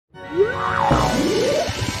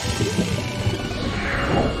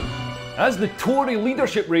As the Tory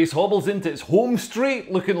leadership race hobbles into its home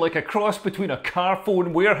straight, looking like a cross between a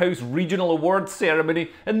Carphone Warehouse regional awards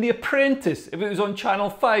ceremony and The Apprentice if it was on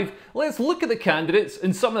Channel 5, let's look at the candidates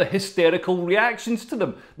and some of the hysterical reactions to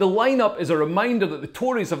them. The lineup is a reminder that the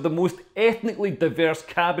Tories have the most ethnically diverse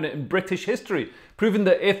cabinet in British history, proving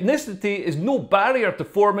that ethnicity is no barrier to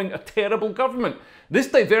forming a terrible government.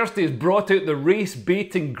 This diversity has brought out the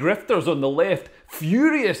race-baiting grifters on the left,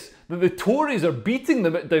 furious that the Tories are beating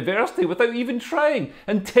them at diversity without even trying,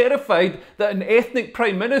 and terrified that an ethnic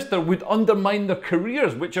Prime Minister would undermine their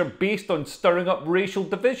careers, which are based on stirring up racial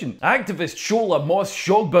division. Activist Shola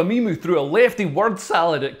Mos-Shogbamimu threw a lefty word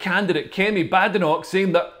salad at candidate Kemi Badenoch,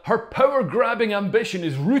 saying that her power-grabbing ambition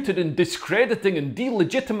is rooted in discrediting and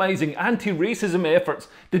delegitimising anti-racism efforts,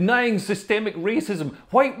 denying systemic racism,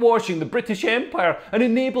 whitewashing the British Empire, and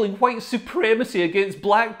enabling white supremacy against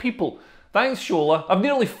black people. Thanks, Shola. I've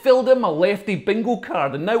nearly filled in my lefty bingo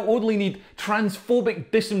card and now only need transphobic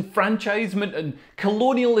disenfranchisement and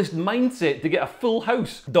colonialist mindset to get a full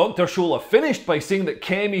house. Dr. Shola finished by saying that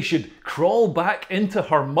Kemi should crawl back into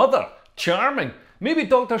her mother. Charming. Maybe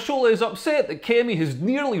Dr. Shola is upset that Kemi has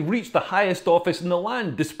nearly reached the highest office in the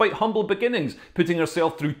land despite humble beginnings, putting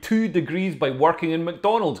herself through 2 degrees by working in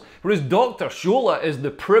McDonald's, whereas Dr. Shola is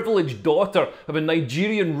the privileged daughter of a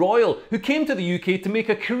Nigerian royal who came to the UK to make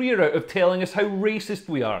a career out of telling us how racist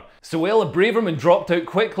we are. Suella Braverman dropped out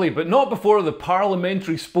quickly, but not before the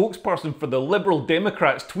parliamentary spokesperson for the Liberal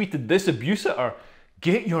Democrats tweeted this abuse at her: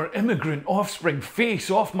 "Get your immigrant offspring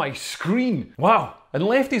face off my screen." Wow. And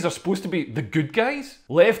lefties are supposed to be the good guys?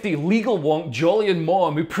 Lefty legal wonk Jolyon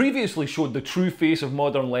Maugham, who previously showed the true face of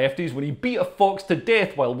modern lefties when he beat a fox to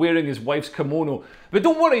death while wearing his wife's kimono. But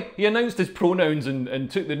don't worry, he announced his pronouns and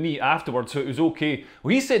took the knee afterwards, so it was okay.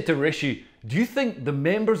 Well, he said to Rishi, "Do you think the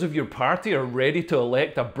members of your party are ready to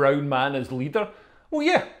elect a brown man as leader?" Well,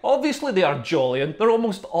 yeah, obviously they are, Jolyon. They're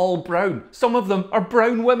almost all brown. Some of them are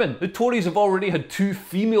brown women. The Tories have already had 2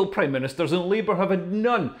 female Prime Ministers and Labour have had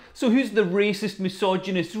none. So who's the racist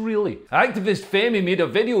misogynist really? Activist Femi made a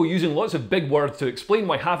video using lots of big words to explain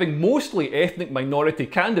why having mostly ethnic minority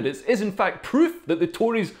candidates is in fact proof that the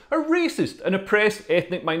Tories are racist and oppress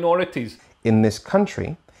ethnic minorities. In this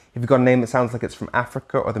country, if you've got a name that sounds like it's from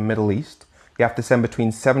Africa or the Middle East, you have to send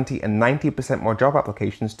between 70 and 90% more job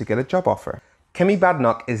applications to get a job offer. Kemi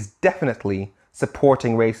Badenoch is definitely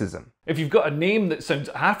supporting racism. If you've got a name that sounds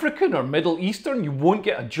African or Middle Eastern, you won't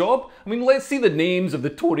get a job? I mean, let's see the names of the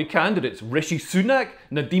Tory candidates. Rishi Sunak,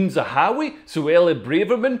 Nadhim Zahawi, Suella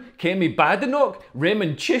Braverman, Kemi Badenoch,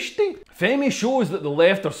 Raymond Chishti. Femi shows that the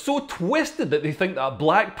left are so twisted that they think that a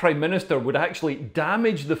black Prime Minister would actually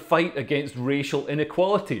damage the fight against racial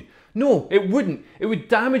inequality. No, it wouldn't. It would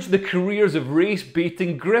damage the careers of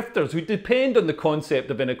race-baiting grifters who depend on the concept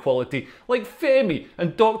of inequality, like Femi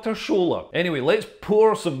and Dr. Shola. Anyway, let's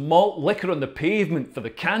pour some malt liquor on the pavement for the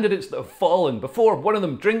candidates that have fallen before one of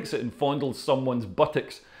them drinks it and fondles someone's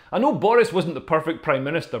buttocks. I know Boris wasn't the perfect Prime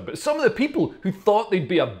Minister, but some of the people who thought they'd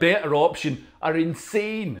be a better option are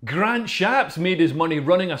insane. Grant Shapps made his money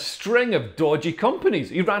running a string of dodgy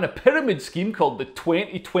companies. He ran a pyramid scheme called the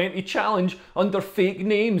 2020 Challenge under fake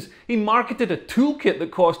names. He marketed a toolkit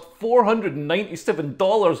that cost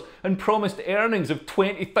 $497 and promised earnings of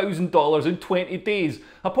 $20,000 in 20 days.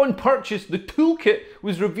 Upon purchase, the toolkit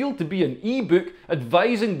was revealed to be an ebook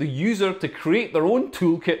advising the user to create their own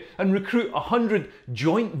toolkit and recruit 100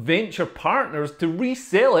 joint venture partners to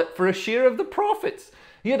resell it for a share of the profits.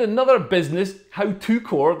 He had another business,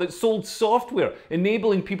 How2Core, that sold software,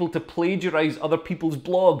 enabling people to plagiarize other people's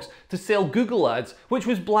blogs to sell Google ads, which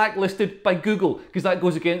was blacklisted by Google because that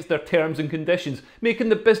goes against their terms and conditions, making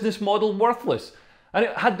the business model worthless. And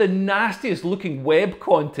it had the nastiest looking web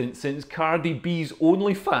content since Cardi B's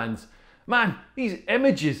OnlyFans. Man, these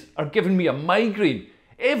images are giving me a migraine.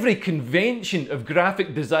 Every convention of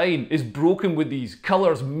graphic design is broken with these.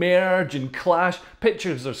 Colours merge and clash,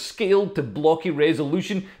 pictures are scaled to blocky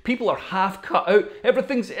resolution, people are half cut out,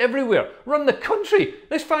 everything's everywhere. Run the country!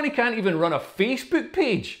 This fanny can't even run a Facebook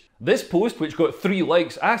page. This post, which got 3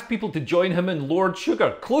 likes, asked people to join him in Lord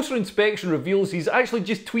Sugar. Closer inspection reveals he's actually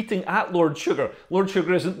just tweeting at Lord Sugar. Lord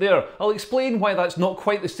Sugar isn't there. I'll explain why that's not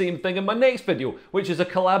quite the same thing in my next video, which is a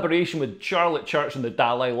collaboration with Charlotte Church and the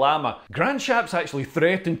Dalai Lama. Grant Shapps actually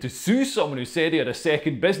threatened to sue someone who said he had a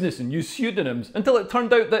second business and used pseudonyms, until it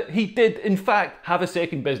turned out that he did in fact have a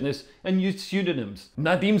second business and used pseudonyms.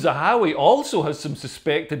 Nadhim Zahawi also has some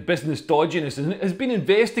suspected business dodginess and has been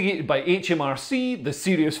investigated by HMRC, the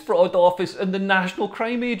Serious Fraud Office and the National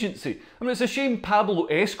Crime Agency. I mean, it's a shame Pablo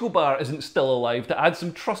Escobar isn't still alive to add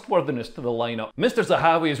some trustworthiness to the lineup. Mr.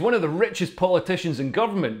 Zahawi is one of the richest politicians in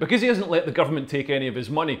government because he hasn't let the government take any of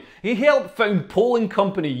his money. He helped found polling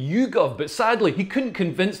company YouGov, but sadly he couldn't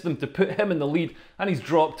convince them to put him in the lead and he's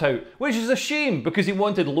dropped out, which is a shame because he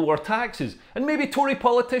wanted lower taxes. And maybe Tory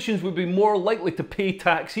politicians would be more likely to pay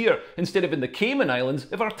tax here instead of in the Cayman Islands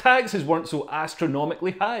if our taxes weren't so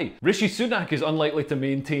astronomically high. Rishi Sunak is unlikely to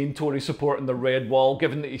maintain Tory support in the red wall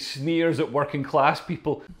given that he sneers at working class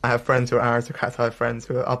people. I have friends who are aristocrats, I have friends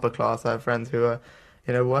who are upper class, I have friends who are,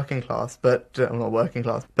 working class, but I'm not working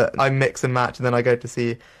class, but I mix and match, and then I go to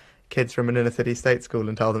see kids from an inner city state school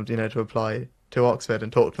and tell them, to apply to Oxford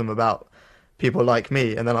and talk to them about people like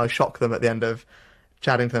me, and then I shock them at the end of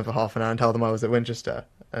chatting to them for half an hour and tell them I was at Winchester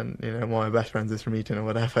and one of my best friends is from Eton or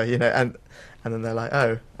whatever, and then they're like,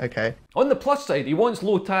 oh, okay. On the plus side, he wants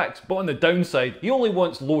low tax, but on the downside, he only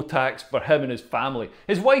wants low tax for him and his family.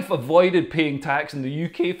 His wife avoided paying tax in the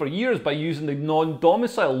UK for years by using the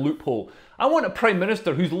non-domicile loophole. I want a Prime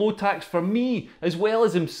Minister who's low tax for me as well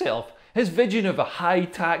as himself. His vision of a high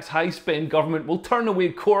tax, high spend government will turn away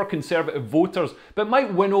core Conservative voters, but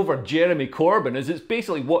might win over Jeremy Corbyn as it's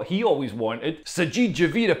basically what he always wanted. Sajid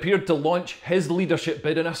Javid appeared to launch his leadership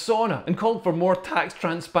bid in a sauna and called for more tax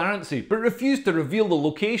transparency, but refused to reveal the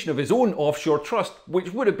location of his own offshore trust,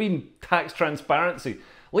 which would have been tax transparency.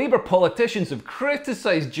 Labour politicians have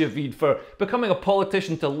criticised Javid for becoming a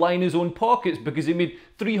politician to line his own pockets because he made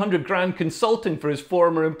 300 grand consulting for his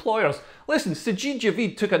former employers. Listen, Sajid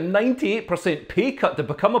Javid took a 98% pay cut to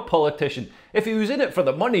become a politician. If he was in it for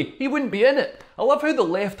the money, he wouldn't be in it. I love how the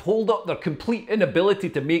left hold up their complete inability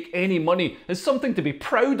to make any money as something to be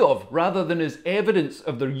proud of rather than as evidence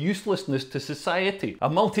of their uselessness to society. A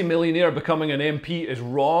multimillionaire becoming an MP is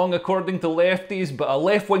wrong according to lefties, but a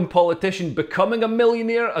left-wing politician becoming a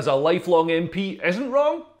millionaire as a lifelong MP isn't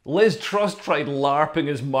wrong? Liz Truss tried LARPing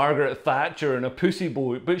as Margaret Thatcher in a pussy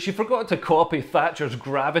boat, but she forgot to copy Thatcher's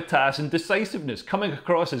gravitas and decisiveness, coming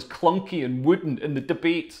across as clunky and wooden in the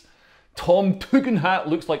debates. Tom Tugendhat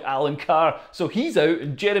looks like Alan Carr, so he's out,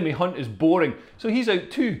 and Jeremy Hunt is boring, so he's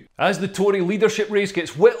out too. As the Tory leadership race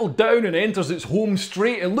gets whittled down and enters its home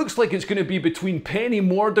straight, it looks like it's going to be between Penny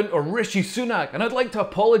Mordaunt or Rishi Sunak, and I'd like to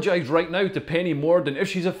apologise right now to Penny Mordaunt if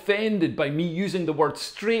she's offended by me using the word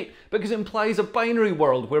straight, because it implies a binary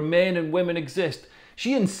world where men and women exist.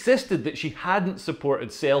 She insisted that she hadn't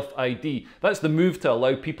supported self-ID. That's the move to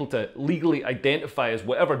allow people to legally identify as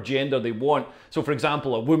whatever gender they want. So for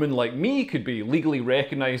example, a woman like me could be legally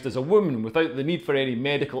recognised as a woman without the need for any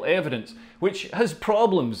medical evidence, which has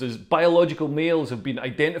problems as biological males have been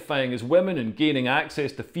identifying as women and gaining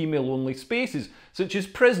access to female-only spaces, such as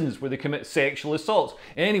prisons where they commit sexual assaults.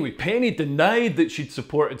 Anyway, Penny denied that she'd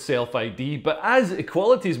supported self-ID, but as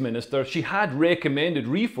Equalities Minister, she had recommended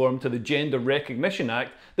reform to the Gender Recognition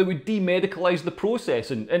Act that would demedicalise the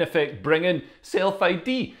process and in effect bring in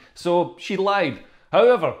self-ID. So she lied.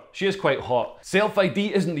 However, she is quite hot.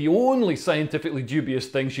 Self-ID isn't the only scientifically dubious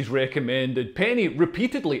thing she's recommended. Penny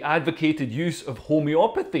repeatedly advocated use of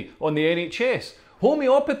homeopathy on the NHS.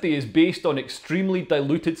 Homeopathy is based on extremely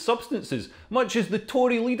diluted substances, much as the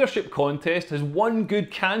Tory leadership contest has one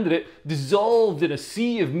good candidate dissolved in a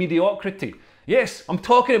sea of mediocrity. Yes, I'm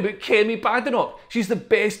talking about Kemi Badenoch. She's the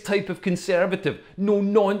best type of Conservative. No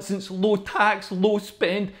nonsense, low tax, low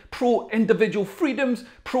spend, pro-individual freedoms,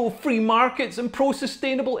 pro-free markets and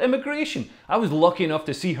pro-sustainable immigration. I was lucky enough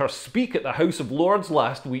to see her speak at the House of Lords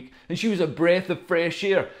last week and she was a breath of fresh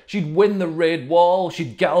air. She'd win the red wall,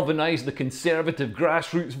 she'd galvanise the Conservative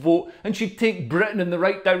grassroots vote and she'd take Britain in the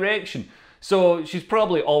right direction. So she's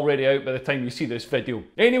probably already out by the time you see this video.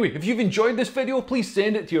 Anyway, if you've enjoyed this video, please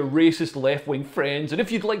send it to your racist left-wing friends. And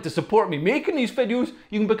if you'd like to support me making these videos,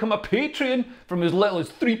 you can become a Patreon from as little as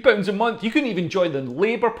 £3 a month. You can even join the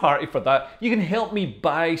Labour Party for that. You can help me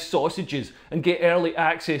buy sausages and get early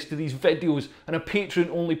access to these videos and a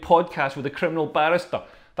Patreon-only podcast with a criminal barrister.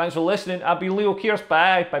 Thanks for listening. I'll be Leo Kears.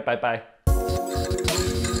 Bye. Bye, bye, bye.